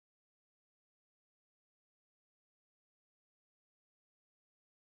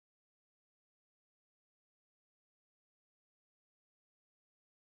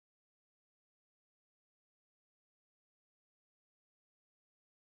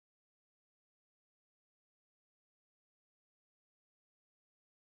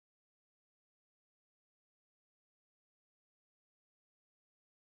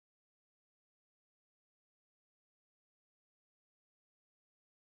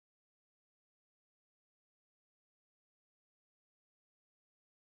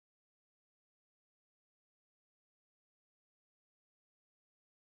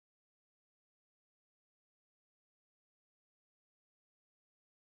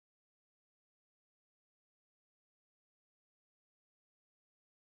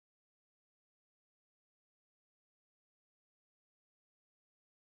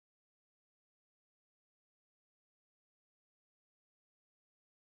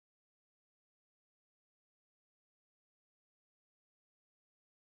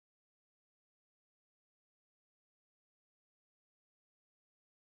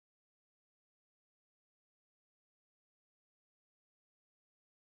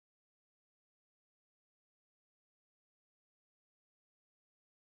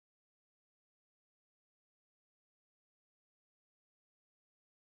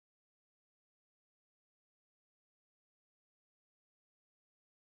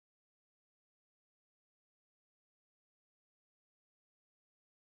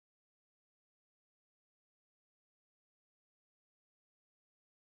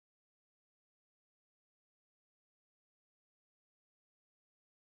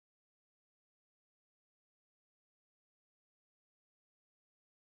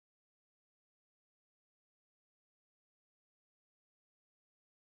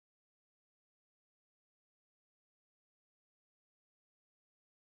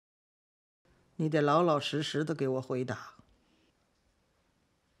你得老老实实的给我回答。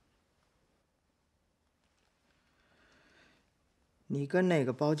你跟那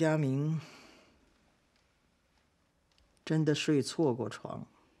个包家明真的睡错过床？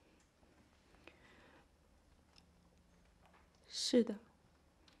是的。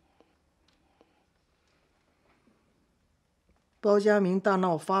包家明大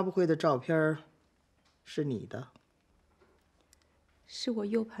闹发布会的照片是你的？是我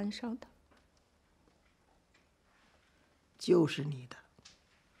U 盘上的。就是你的。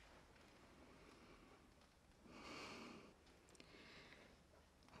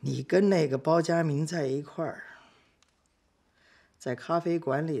你跟那个包家明在一块儿，在咖啡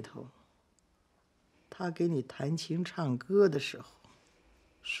馆里头，他给你弹琴唱歌的时候，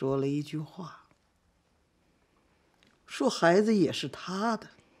说了一句话，说孩子也是他的。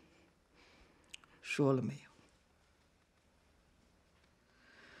说了没有？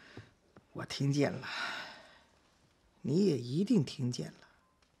我听见了，你也一定听见了。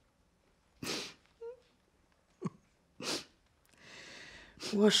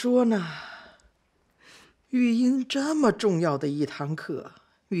我说呢，语音这么重要的一堂课，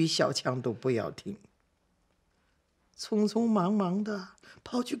于小强都不要听，匆匆忙忙的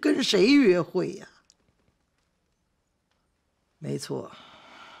跑去跟谁约会呀？没错，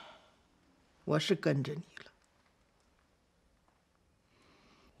我是跟着你了。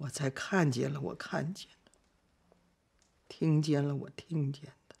我才看见了我看见的，听见了我听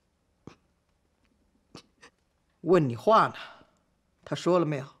见的。问你话呢，他说了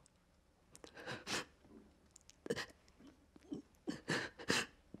没有？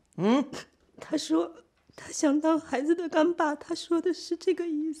他说他想当孩子的干爸，他说的是这个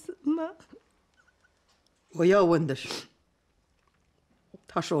意思吗？我要问的是，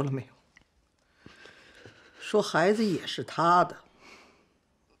他说了没有？说孩子也是他的。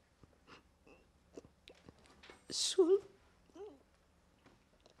说了。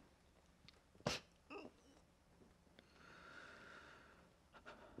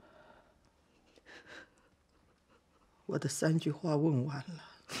我的3句话问完了，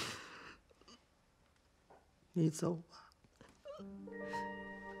你走吧。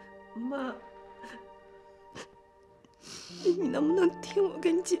妈，你能不能听我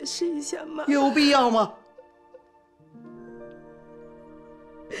跟你解释一下，妈？有必要吗？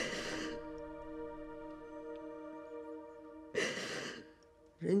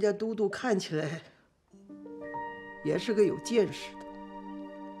人家都督看起来也是个有见识的，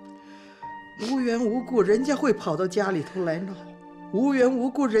无缘无故人家会跑到家里头来闹，无缘无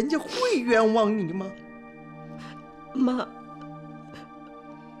故人家会冤枉你吗？妈，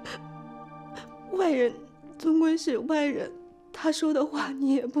外人终归是外人，他说的话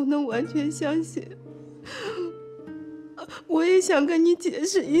你也不能完全相信。我也想跟你解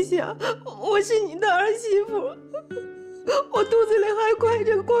释一下，我是你的儿媳妇，我肚子里还怀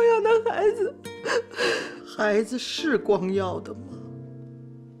着光耀的孩子。孩子是光耀的吗？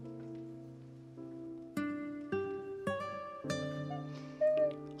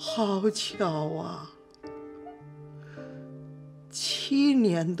好巧啊，7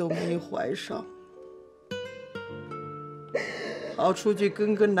年都没怀上，跑出去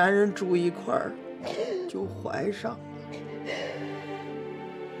跟个男人住一块儿，就怀上了。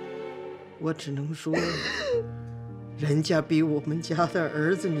我只能说，人家比我们家的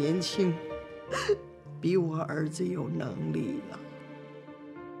儿子年轻，比我儿子有能力呀。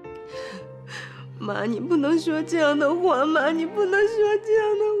妈，你不能说这样的话，妈，你不能说这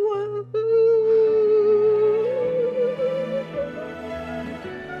样的话。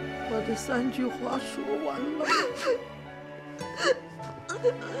我的3句话说完了。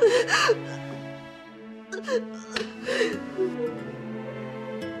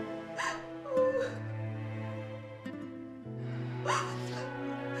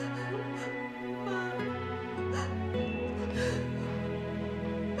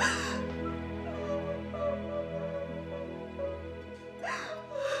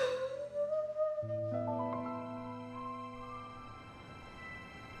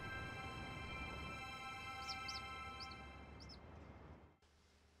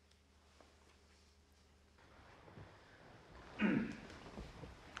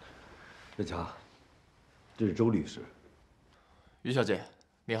小强，这是周律师。于小姐，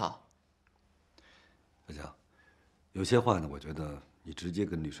你好。小强，有些话呢，我觉得你直接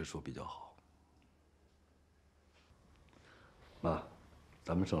跟律师说比较好。妈，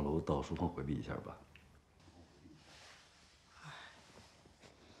咱们上楼到书房回避一下吧。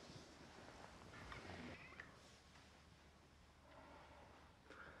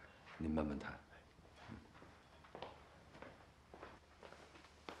您慢慢谈。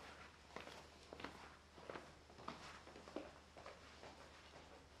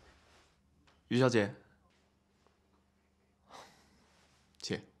于小姐，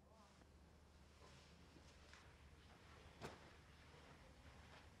请。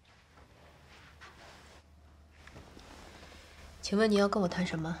请问你要跟我谈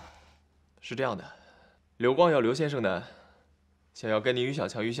什么？是这样的，刘光耀刘先生呢，想要跟您于小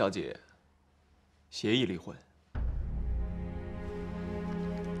强于小姐协议离婚。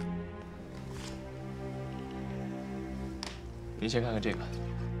您先看看这个。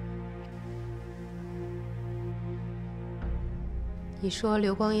你说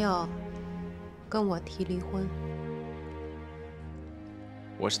刘光耀跟我提离婚？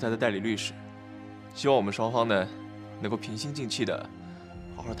我是他的代理律师，希望我们双方呢能够平心静气的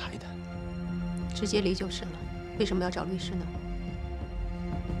好好谈一谈。直接离就是了，为什么要找律师呢？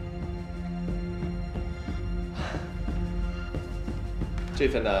这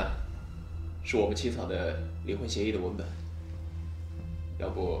份呢是我们起草的离婚协议的文本，要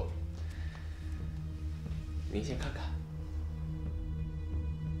不您先看看。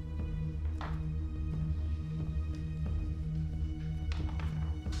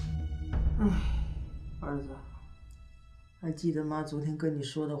儿子，还记得妈昨天跟你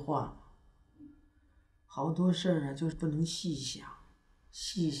说的话吗？好多事儿啊，就是不能细想，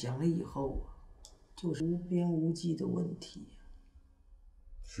细想了以后啊，就是无边无际的问题。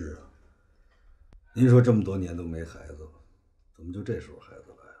是啊，您说这么多年都没孩子了，怎么就这时候孩子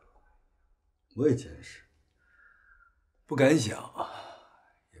来了？我以前是不敢想，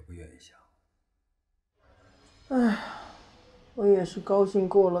也不愿意想。哎，我也是高兴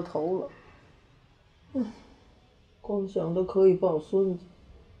过了头了。光想着可以抱孙子，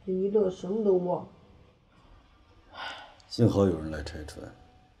一乐什么都忘了。幸好有人来拆穿，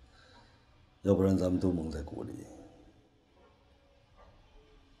要不然咱们都蒙在鼓里。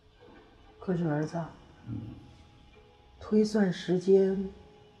可是儿子，推算时间，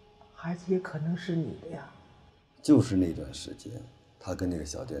孩子也可能是你的呀。就是那段时间，他跟那个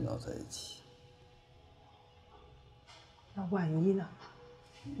小电脑在一起。那万一呢？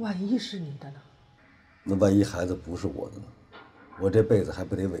万一是你的呢？那万一孩子不是我的呢？我这辈子还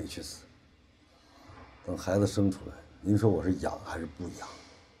不得委屈死？等孩子生出来，您说我是养还是不养？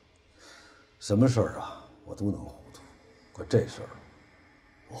什么事儿啊，我都能糊涂，可这事儿，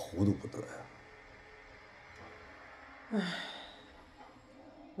我糊涂不得呀。唉，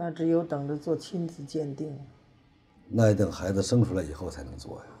那只有等着做亲子鉴定了。那得等孩子生出来以后才能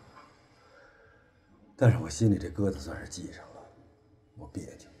做呀。但是我心里这疙瘩算是系上了，我别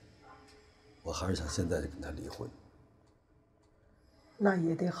扭。我还是想现在就跟他离婚。那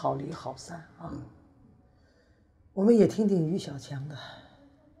也得好离好散啊。我们也听听于小强的，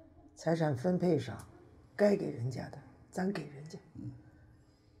财产分配上，该给人家的咱给人家，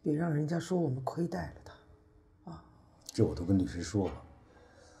别让人家说我们亏待了他，啊。这我都跟律师说了，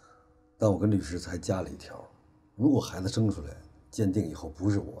但我跟律师还加了一条：如果孩子生出来，鉴定以后不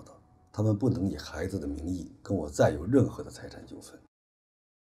是我的，他们不能以孩子的名义跟我再有任何的财产纠纷。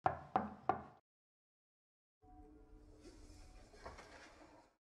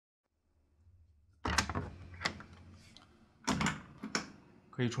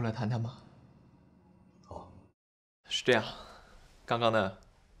可以出来谈谈吗？好，是这样，刚刚呢，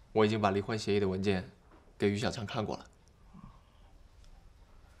我已经把离婚协议的文件给于小强看过了。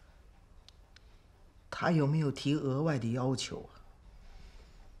他有没有提额外的要求啊？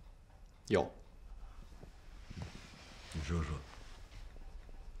有。你说说。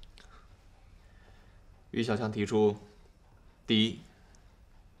于小强提出，第一，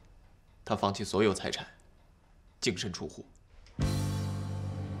他放弃所有财产，净身出户。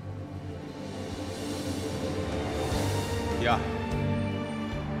第二，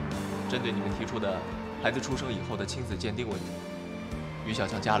针对你们提出的孩子出生以后的亲子鉴定问题，于小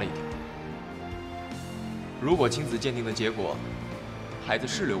强加了一条：如果亲子鉴定的结果，孩子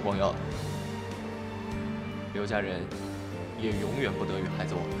是刘光耀的，刘家人也永远不得与孩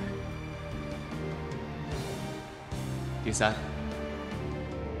子往来。第三，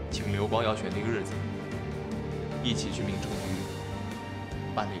请刘光耀选定日子，一起去民政局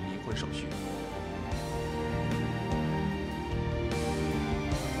办理离婚手续。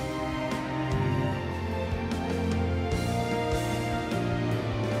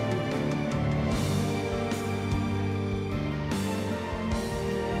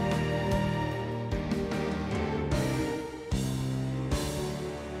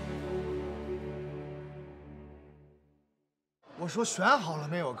我说选好了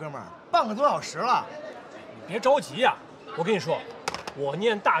没有，哥们儿？半个多小时了。你别着急呀，我跟你说，我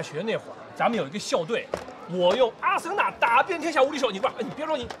念大学那会儿，咱们有一个校队，我用阿森纳打遍天下无敌手。你别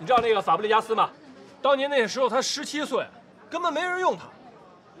着急，你知道那个法布雷加斯吗？当年那时候他17岁，根本没人用他。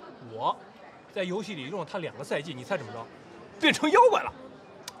我在游戏里用了他2个赛季，你猜怎么着？变成妖怪了。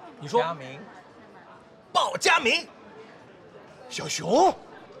你说？佳明，鲍佳明，小熊。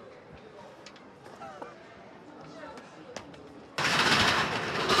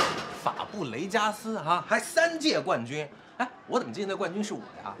法布雷加斯啊，还3届冠军。哎，我怎么记得那冠军是我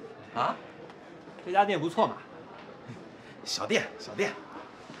呀？啊，这家店不错嘛。小店，小店。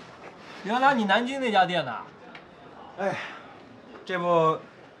原来你南京那家店呢？哎，这不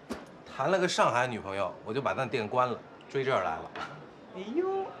谈了个上海女朋友，我就把那店关了，追这儿来了。哎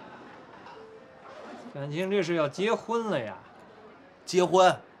呦，感情这是要结婚了呀？结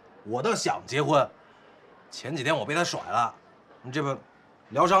婚？我倒想结婚。前几天我被他甩了，你这不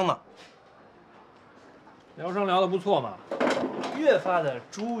疗伤呢？疗伤疗得不错嘛，越发的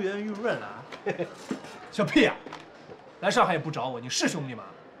珠圆玉润了啊。小屁呀，来上海也不找我，你是兄弟吗？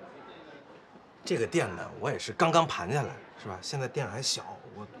这个店呢，我也是刚刚盘下来，是吧？现在店还小，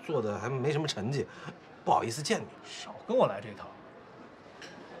我做的还没什么成绩，不好意思见你。少跟我来这套。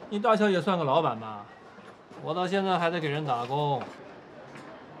你大小也算个老板吧？我到现在还得给人打工，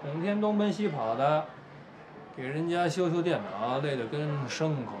整天东奔西跑的，给人家修电脑，累得跟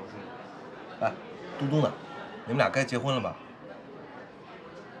牲口似的。哎，嘟嘟呢？你们俩该结婚了吧？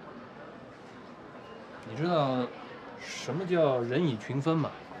你知道什么叫人以群分吗？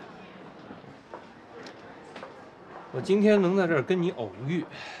我今天能在这儿跟你偶遇，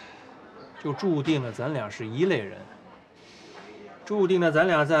就注定了咱俩是一类人，注定了咱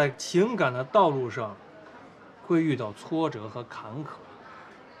俩在情感的道路上会遇到挫折和坎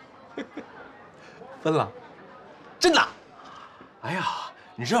坷。分了，真的？哎呀，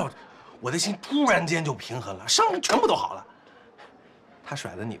你知道，我的心突然间就平衡了，伤全部都好了。他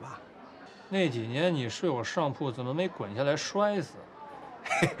甩的你吧？那几年你睡我上铺，怎么没滚下来摔死？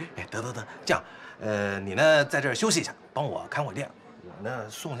哎，得，这样，你呢在这儿休息一下，帮我看会店，我呢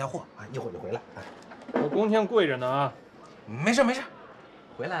送一下货啊，一会儿就回来。哎，我工钱贵着呢啊。没事，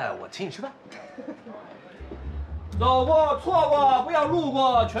回来我请你吃饭。走过错过，不要路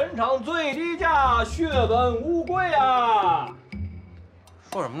过，全场最低价，血本无归啊！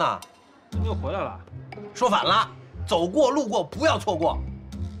说什么呢？你又回来了？说反了，走过路过不要错过，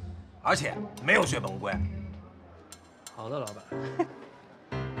而且没有血本无归。好的，老板。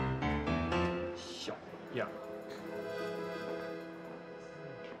小样。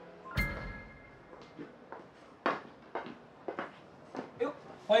哎呦，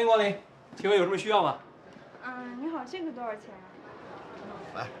欢迎光临，请问有什么需要吗？你好，这个多少钱啊？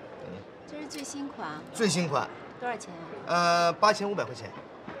来，给您。这是最新款，最新款，多少钱呀？8500块钱。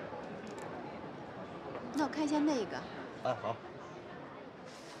那我看一下那个。哎，好。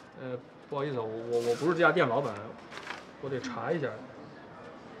不好意思，我不是这家店老板，我得查一下。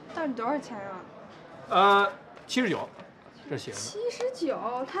到底多少钱啊？79，这写的。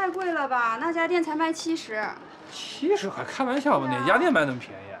79，太贵了吧？那家店才卖70。70还开玩笑吧？哪家店卖那么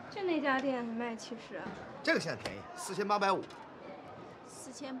便宜啊？就那家店卖70。这个现在便宜，4850。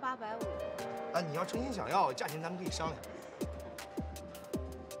4850。啊，你要诚心想要，价钱咱们可以商量。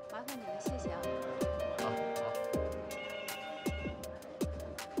麻烦你了，谢谢啊。好。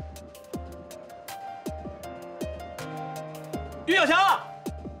于小强。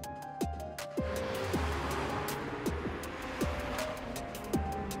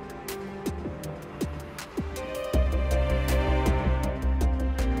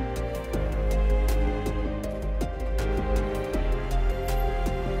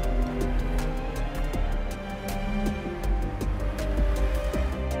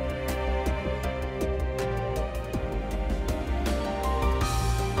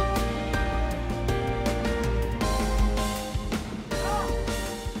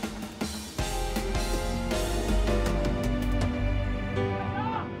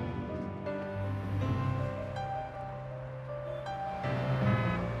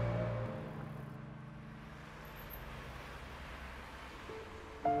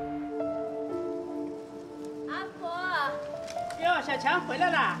小强回来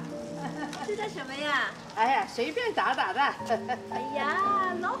了，吃的什么呀？哎呀，随便打打的。哎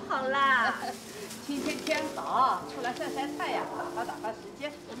呀，老好啦！今天天好，出来晒晒太阳，打发时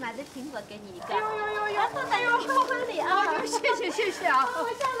间。我买的苹果给你一个。哎呦，放在你包包里啊！谢谢啊！我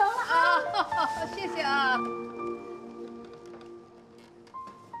下楼了啊！谢谢啊！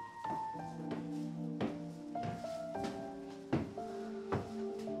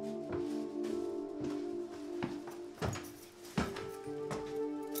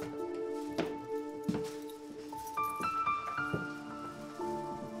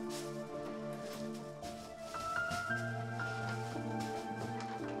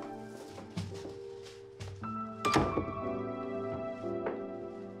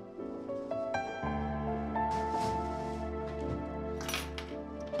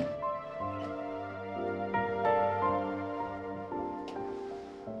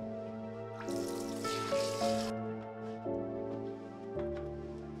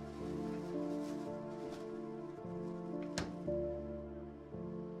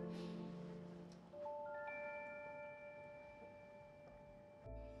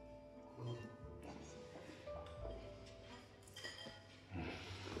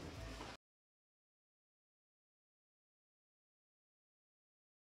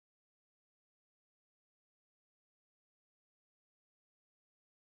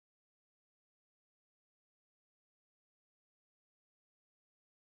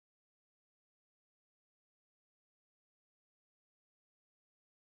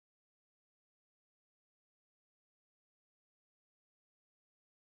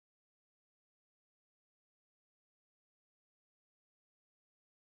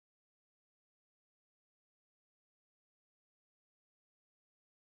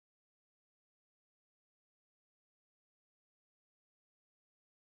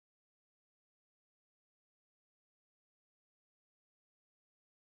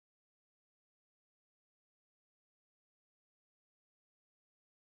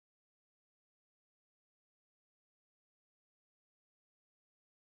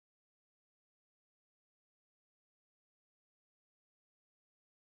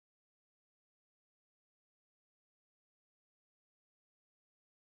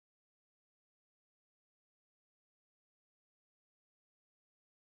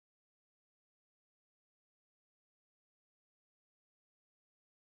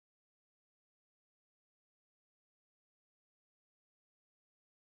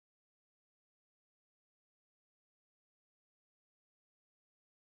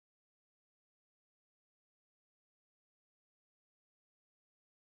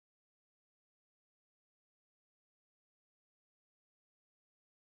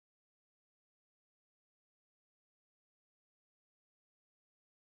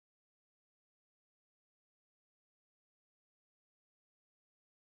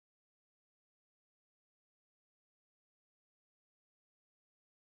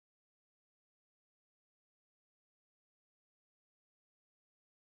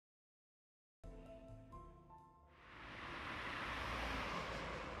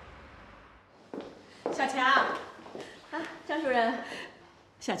人，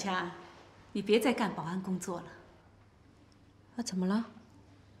小强，你别再干保安工作了。啊，怎么了？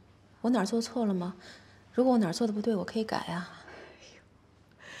我哪儿做错了吗？如果我哪儿做的不对，我可以改啊。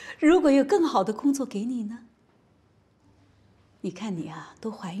如果有更好的工作给你呢？你看你啊，都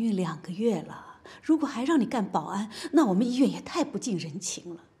怀孕2个月了，如果还让你干保安，那我们医院也太不近人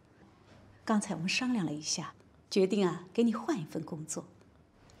情了。刚才我们商量了一下，决定啊，给你换一份工作。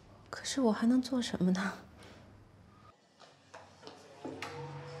可是我还能做什么呢？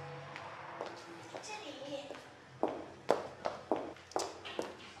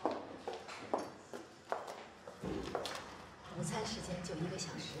午餐时间就1个小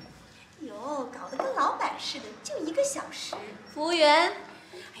时。哟，搞得跟老板似的，就1个小时。服务员，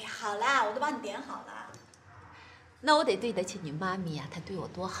哎呀，好啦，我都帮你点好了。那我得对得起你妈咪呀，她对我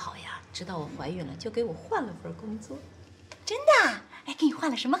多好呀！知道我怀孕了，就给我换了份工作。真的？哎，给你换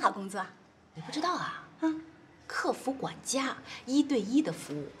了什么好工作？你不知道啊？客服管家，1对1的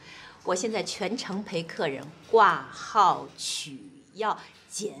服务。我现在全程陪客人挂号、取药、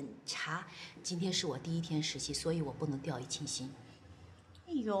检查。今天是我第1天实习，所以我不能掉以轻心。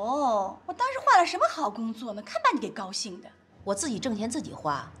哎呦，我当时换了什么好工作呢？看把你给高兴的。我自己挣钱自己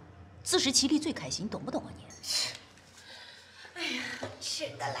花，自食其力最开心，懂不懂啊你？哎呀，吃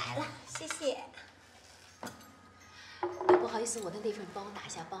的来了，谢谢。不好意思，我的那份帮我打一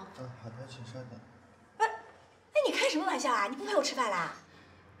下包。好的，请稍等。不是，哎，你开什么玩笑啊？你不陪我吃饭啦？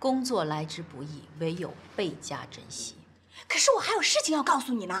工作来之不易，唯有倍加珍惜。可是我还有事情要告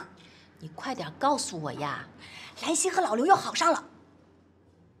诉你呢。你快点告诉我呀！兰心和老刘又好上了。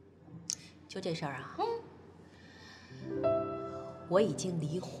就这事儿啊？我已经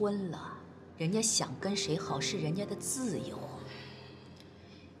离婚了，人家想跟谁好是人家的自由。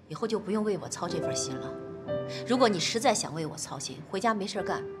以后就不用为我操这份心了。如果你实在想为我操心，回家没事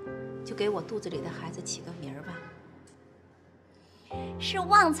干，就给我肚子里的孩子起个名儿吧。是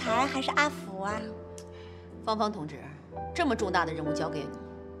旺财还是阿福啊？芳芳同志，这么重大的任务交给你，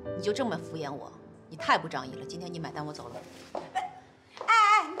你就这么敷衍我，你太不仗义了。今天你买单，我走了。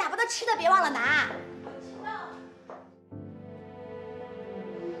哎，你打包的吃的别忘了拿。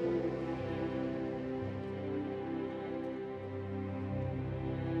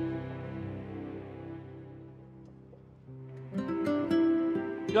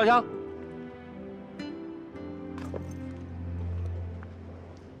xiao qiang，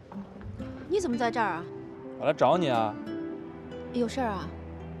你怎么在这儿啊？我来找你啊。有事儿啊？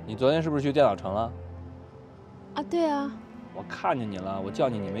你昨天是不是去电脑城了？啊，对啊。我看见你了，我叫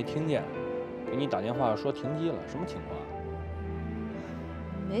你你没听见，给你打电话说停机了，什么情况？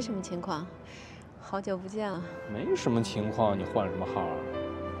没什么情况，好久不见了。没什么情况，你换什么号啊？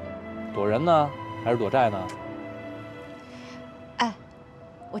躲人呢，还是躲债呢？哎，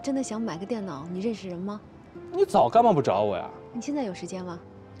我真的想买个电脑，你认识人吗？你早干嘛不找我呀？你现在有时间吗？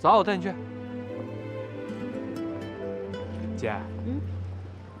早，我带你去。姐，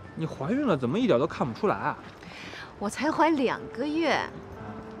你怀孕了，怎么一点都看不出来啊？我才怀2个月，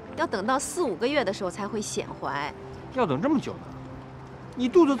要等到4、5个月的时候才会显怀。要等这么久呢？你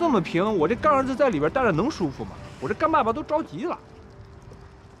肚子这么平，我这干儿子在里边待着能舒服吗？我这干爸爸都着急了。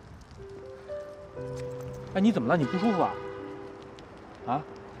哎，你怎么了？你不舒服啊？啊？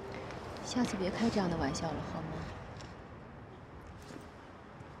下次别开这样的玩笑了，好吗？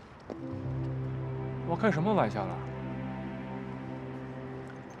我开什么玩笑了？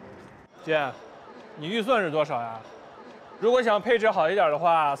姐，你预算是多少呀？如果想配置好一点的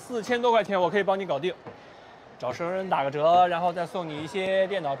话，4000多块钱我可以帮你搞定，找熟人打个折，然后再送你一些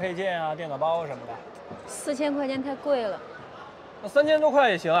电脑配件啊、电脑包什么的。4000块钱太贵了。那3000多块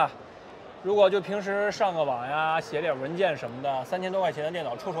也行啊。如果就平时上个网呀、写点文件什么的，3000多块钱的电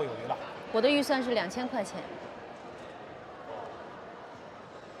脑绰绰有余了。我的预算是2000块钱。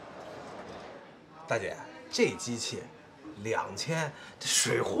大姐，这机器2000，这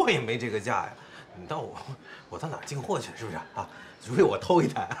水货也没这个价呀。你当我到哪儿进货去？是不是啊？除非我偷一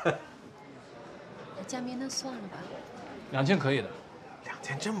台。佳明，那算了吧。2000可以的。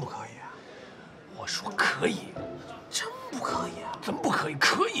2000真不可以啊？我说可以，真不可以啊？怎么不可以？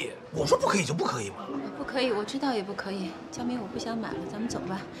可以。我说不可以就不可以吗？不可以，我知道也不可以。佳明，我不想买了，咱们走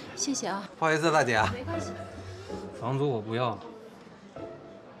吧。谢谢啊。不好意思，大姐啊。没关系。房租我不要了。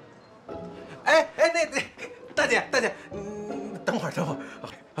哎，那大姐，等会儿，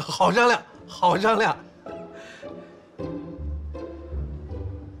好商量，好商量。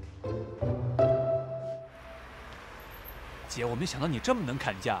姐，我没想到你这么能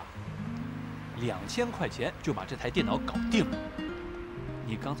砍价，2000块钱就把这台电脑搞定了。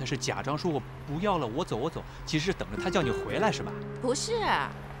你刚才是假装说我不要了，我走，其实是等着他叫你回来是吧？不是，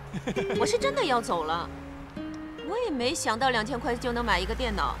我是真的要走了。我也没想到2000块就能买一个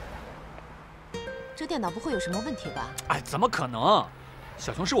电脑。这电脑不会有什么问题吧？哎，怎么可能？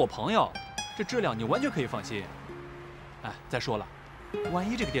小熊是我朋友，这质量你完全可以放心。哎，再说了，万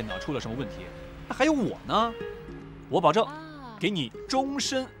一这个电脑出了什么问题，那还有我呢，我保证给你终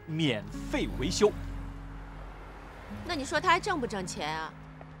身免费维修。那你说他还挣不挣钱啊？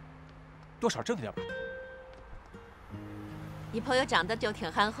多少挣点吧。你朋友长得就挺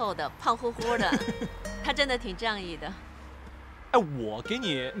憨厚的，胖乎乎的，他真的挺仗义的。哎，我给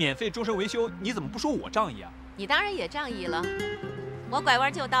你免费终身维修，你怎么不说我仗义啊？你当然也仗义了。我拐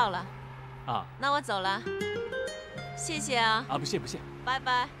弯就到了。啊，那我走了。谢谢啊。啊，不谢不谢。拜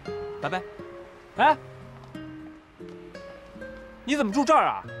拜。拜拜。哎，你怎么住这儿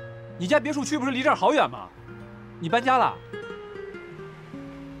啊？你家别墅区不是离这儿好远吗？你搬家了？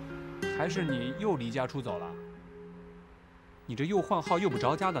还是你又离家出走了？你这又换号又不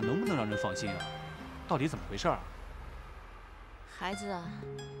着家的，能不能让人放心啊？到底怎么回事啊？孩子，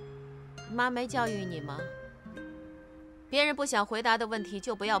妈没教育你吗？别人不想回答的问题，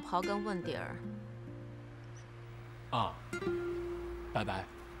就不要刨根问底儿。啊，拜拜。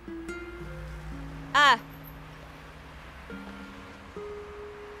哎，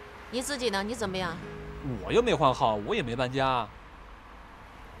你自己呢？你怎么样？我又没换号，我也没搬家。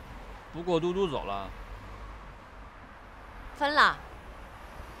不过嘟嘟走了。分了？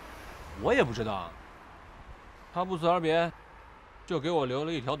我也不知道。他不辞而别，就给我留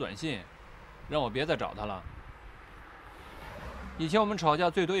了一条短信，让我别再找他了。以前我们吵架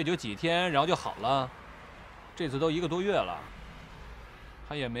最多也就几天，然后就好了，这次都1个多月了，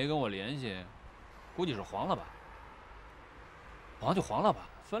他也没跟我联系，估计是黄了吧。黄就黄了吧，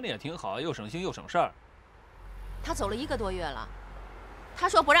分了也挺好，又省心又省事儿。他走了1个多月了，他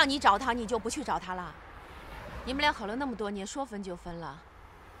说不让你找他，你就不去找他了。你们俩好了那么多年，说分就分了，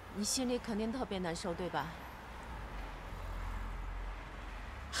你心里肯定特别难受，对吧？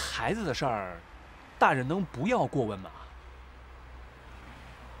孩子的事儿，大人能不要过问吗？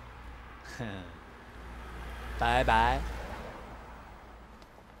哼，拜拜。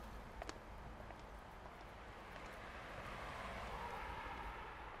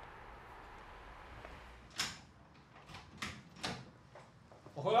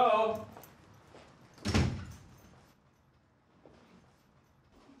我回来了。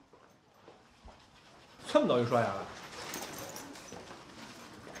这么早就刷牙了？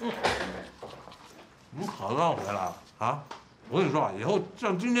你可算回来了啊！我跟你说啊，以后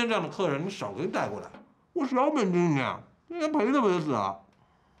像今天这样的客人，你少给带过来。我是老本经理，应该赔他赔死啊！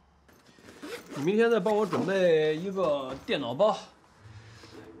你明天再帮我准备一个电脑包，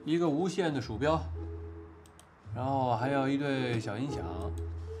一个无线的鼠标，然后还要一对小音响，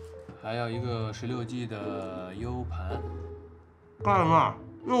还要一个16G 的 U 盘。干什么？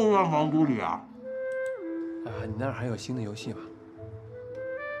又让房租里啊？啊，你那儿还有新的游戏吗？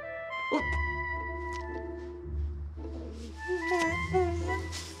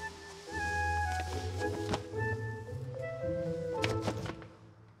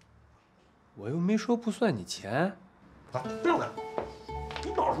我又没说不算你钱。来，这样来，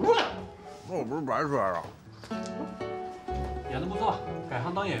你找什么来？那我不是白摔啊？演得不错，改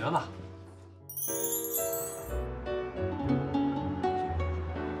行当演员吧。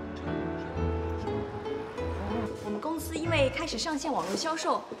我们公司因为开始上线网络销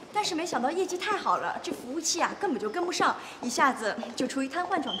售，但是没想到业绩太好了，这服务器啊根本就跟不上，一下子就处于瘫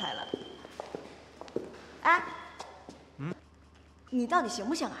痪状态了。哎，你到底行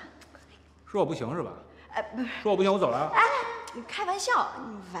不行啊？说我不行是吧？不是。说我不行，我走了啊。哎，你开玩笑，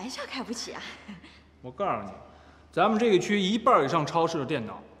你玩笑开不起啊。我告诉你，咱们这个区1半以上超市的电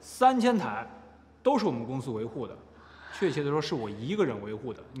脑3000台，都是我们公司维护的。确切的说，是我一个人维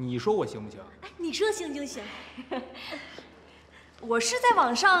护的。你说我行不行？哎，你说行就行。我是在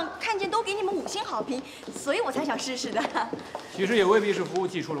网上看见都给你们5星好评，所以我才想试试的。其实也未必是服务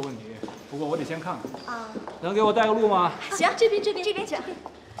器出了问题，不过我得先看看。啊，能给我带个路吗？行，这边请。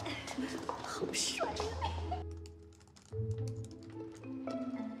好帅呀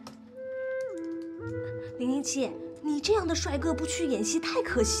！007，你这样的帅哥不去演戏太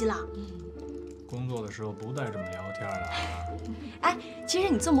可惜了。工作的时候不带这么聊天的啊。哎，其实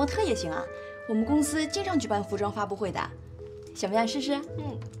你做模特也行啊，我们公司经常举办服装发布会的，想不想试试？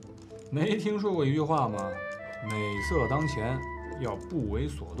没听说过一句话吗？美色当前，要不为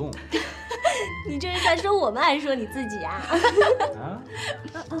所动。你这是在说我们还是说你自己啊？啊？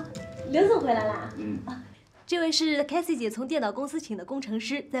刘总回来啦。这位是 Cassie 姐从电脑公司请的工程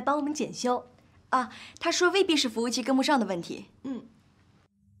师，在帮我们检修。啊，他说未必是服务器跟不上的问题。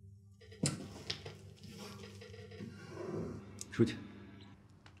出去。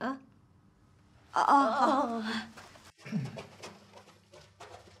好。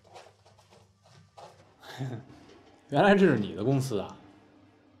原来这是你的公司啊！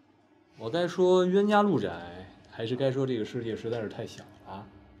我该说冤家路窄，还是该说这个世界实在是太小了啊？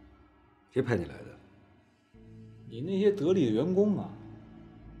谁派你来的？你那些得力的员工啊！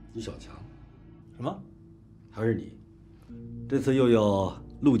你小强？什么？还是你？这次又要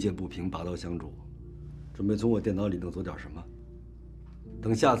路见不平拔刀相助，准备从我电脑里弄走点什么？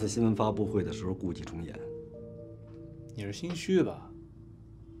等下次新闻发布会的时候故伎重演。你是心虚吧？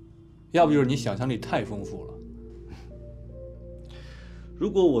要不就是你想象力太丰富了。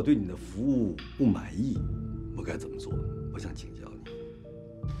如果我对你的服务不满意，我该怎么做？我想请教你。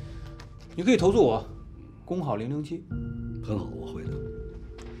你可以投诉我，工号007。很好，我会的。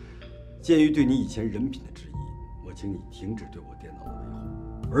鉴于对你以前人品的质疑，我请你停止对我电脑的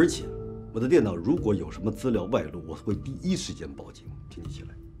维护。而且，我的电脑如果有什么资料外露，我会第一时间报警。请你起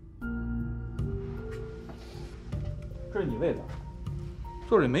来。这是你位子，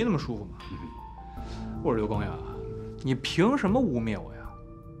坐着也没那么舒服嘛。我说刘光耀，你凭什么污蔑我呀？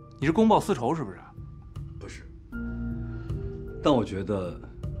你是公报私仇是不是？不是。但我觉得，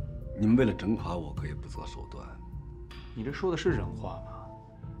你们为了整垮我，可以不择手段。你这说的是人话吗？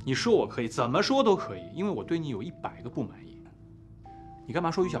你说我可以，怎么说都可以，因为我对你有100个不满意。你干嘛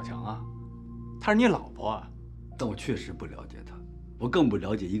说于小强啊？她是你老婆啊。但我确实不了解她，我更不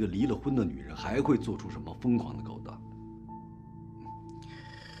了解一个离了婚的女人还会做出什么疯狂的勾当。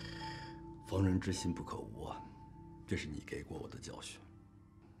防人之心不可无啊，这是你给过我的教训。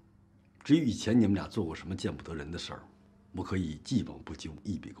至于以前你们俩做过什么见不得人的事儿，我可以既往不咎，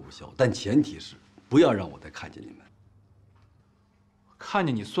一笔勾销，但前提是不要让我再看见你们。看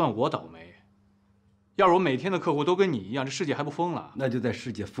见你算我倒霉。要是我每天的客户都跟你一样，这世界还不疯了？那就在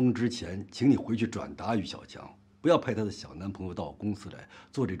世界疯之前，请你回去转达于小强，不要派她的小男朋友到我公司来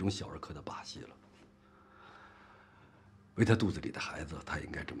做这种小儿科的把戏了。为她肚子里的孩子，她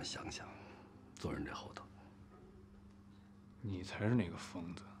应该这么想想，做人这厚道。你才是那个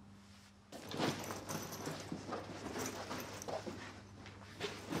疯子。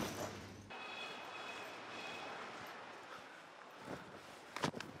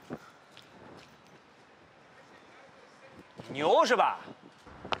牛是吧？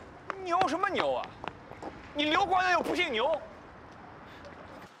牛什么牛啊？你刘光耀又不姓牛，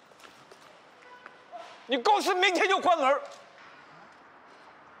你公司明天就关门。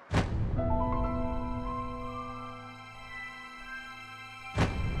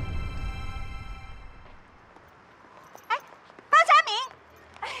哎，包家明，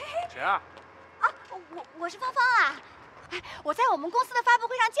谁啊？啊，我是芳芳啊，哎，我在我们公司的发布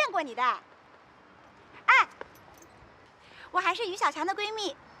会上见过你的。哎，我还是于小强的闺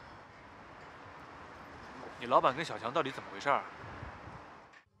蜜。你老板跟小强到底怎么回事？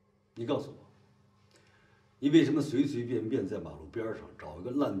你告诉我，你为什么随随便便在马路边上找一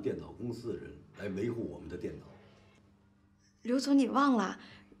个烂电脑公司的人来维护我们的电脑？刘总，你忘了，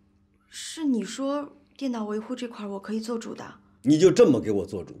是你说电脑维护这块我可以做主的。你就这么给我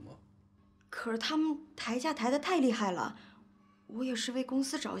做主吗？可是他们抬价抬得太厉害了，我也是为公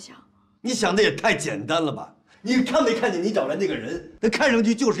司着想。你想的也太简单了吧？你看没看见你找来那个人？他看上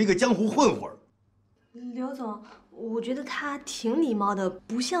去就是一个江湖混混。刘总，我觉得他挺礼貌的，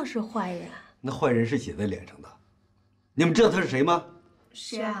不像是坏人。那坏人是写在脸上的。你们知道他是谁吗？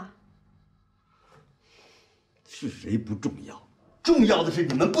谁啊？是谁不重要，重要的是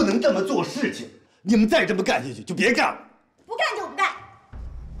你们不能这么做事情。你们再这么干下去，就别干了。不干就不干。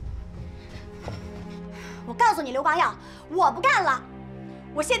我告诉你，刘光耀，我不干了。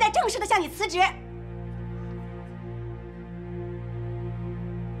我现在正式的向你辞职。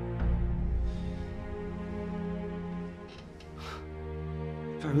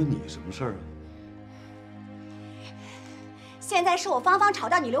这儿有你什么事儿啊？现在是我芳芳炒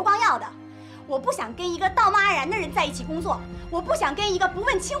掉你刘光耀的，我不想跟一个道貌岸然的人在一起工作，我不想跟一个不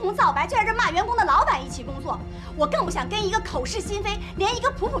问青红皂白就在这骂员工的老板一起工作，我更不想跟一个口是心非，连一个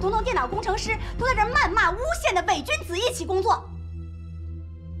普普通通电脑工程师都在这谩骂诬陷的伪君子一起工作。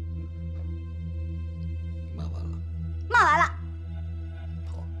骂完了。骂完了。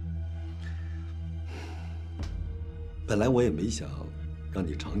好。本来我也没想让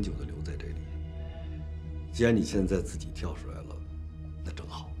你长久的留在这里。既然你现在自己跳出来了，那正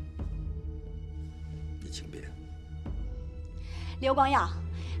好。你请便。刘光耀，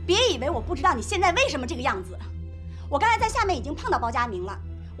别以为我不知道你现在为什么这个样子。我刚才在下面已经碰到包家明了，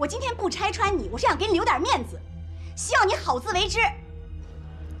我今天不拆穿你，我是想给你留点面子，希望你好自为之。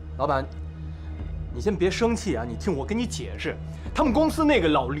老板，你先别生气啊，你听我跟你解释。他们公司那个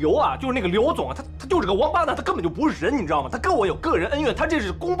老刘啊，就是那个刘总啊，他就是个王八蛋，他根本就不是人，你知道吗？他跟我有个人恩怨，他这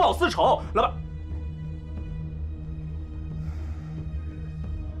是公报私仇。老板，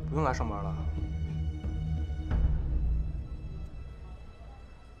不用来上班了。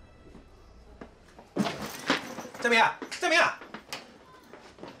佳明，佳明，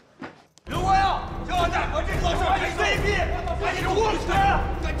刘光耀，小伙子，我这做事赶紧 CP， 赶紧过去，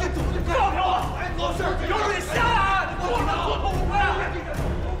赶紧走，放开我！哎，做事有种你下来，你做什么做痛快啊？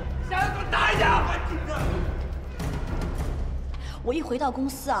下来给我打一架！我一回到公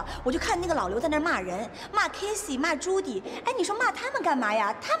司啊，我就看那个老刘在那儿骂人，骂 Casey， 骂朱迪。哎，你说骂他们干嘛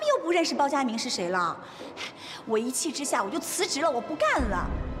呀？他们又不认识包家明是谁了。我一气之下我就辞职了，我不干了。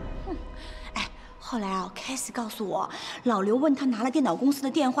哼，哎，后来啊 ，Casey 告诉我，老刘问他拿了电脑公司的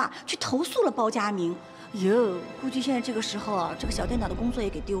电话去投诉了包家明。哟，估计现在这个时候啊，这个小电脑的工作也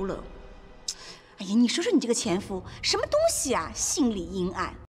给丢了。哎呀，你说说你这个前夫什么东西啊，心理阴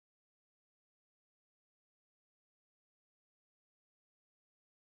暗。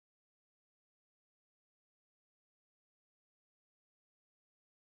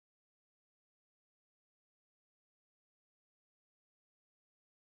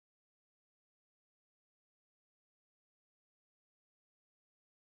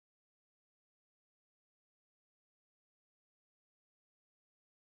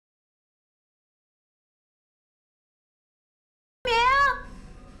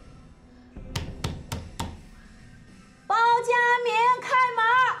包家明，开门！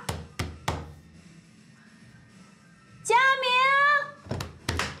家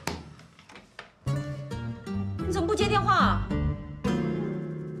明，你怎么不接电话？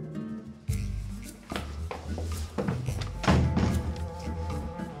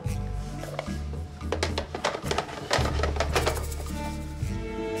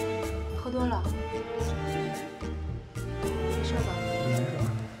喝多了？没事吧？没事。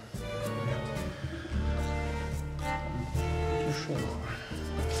去睡会儿。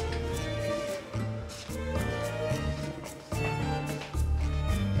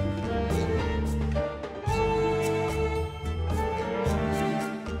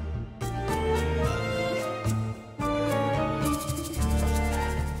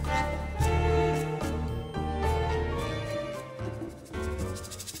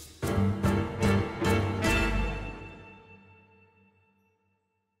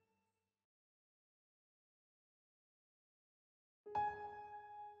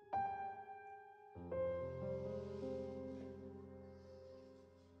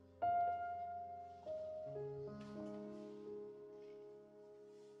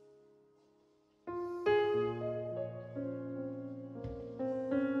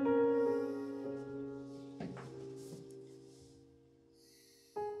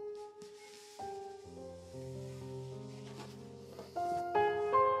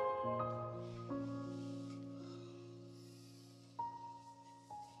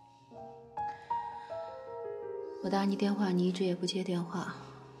我打你电话，你一直也不接电话。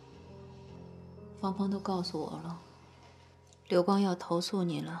芳芳都告诉我了，刘光耀投诉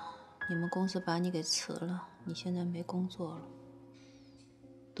你了，你们公司把你给辞了，你现在没工作了。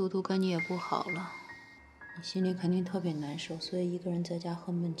嘟嘟跟你也不好了，你心里肯定特别难受，所以一个人在家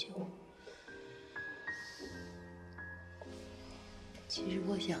喝闷酒。其实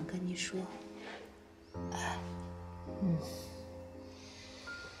我想跟你说，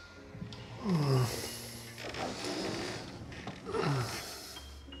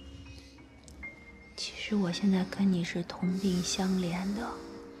其实我现在跟你是同病相怜的，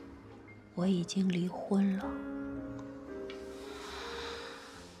我已经离婚了。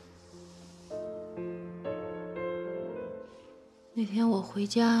那天我回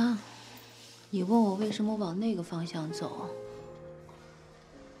家，你问我为什么往那个方向走。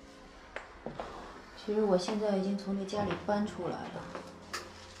其实我现在已经从那家里搬出来了，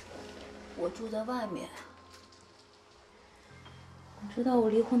我住在外面。你知道我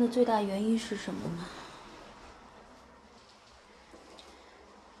离婚的最大原因是什么吗？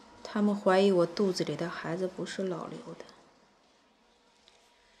他们怀疑我肚子里的孩子不是老刘的。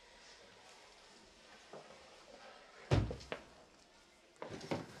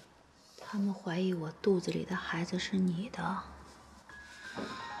他们怀疑我肚子里的孩子是你的。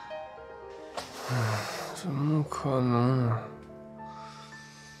怎么可能啊？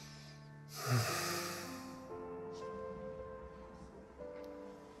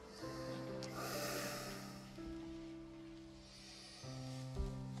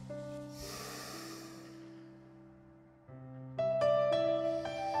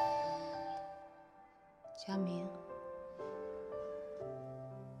佳明，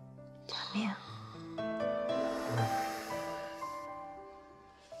佳明，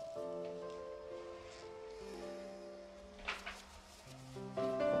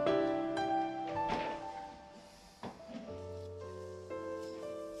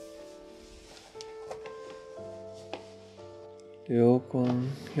刘光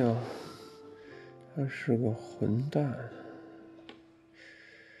耀，他是个混蛋。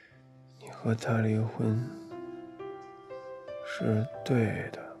你和他离婚是对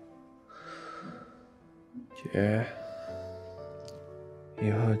的，姐。以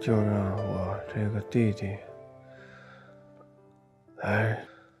后就让我这个弟弟来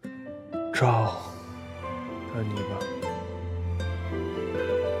照着你吧。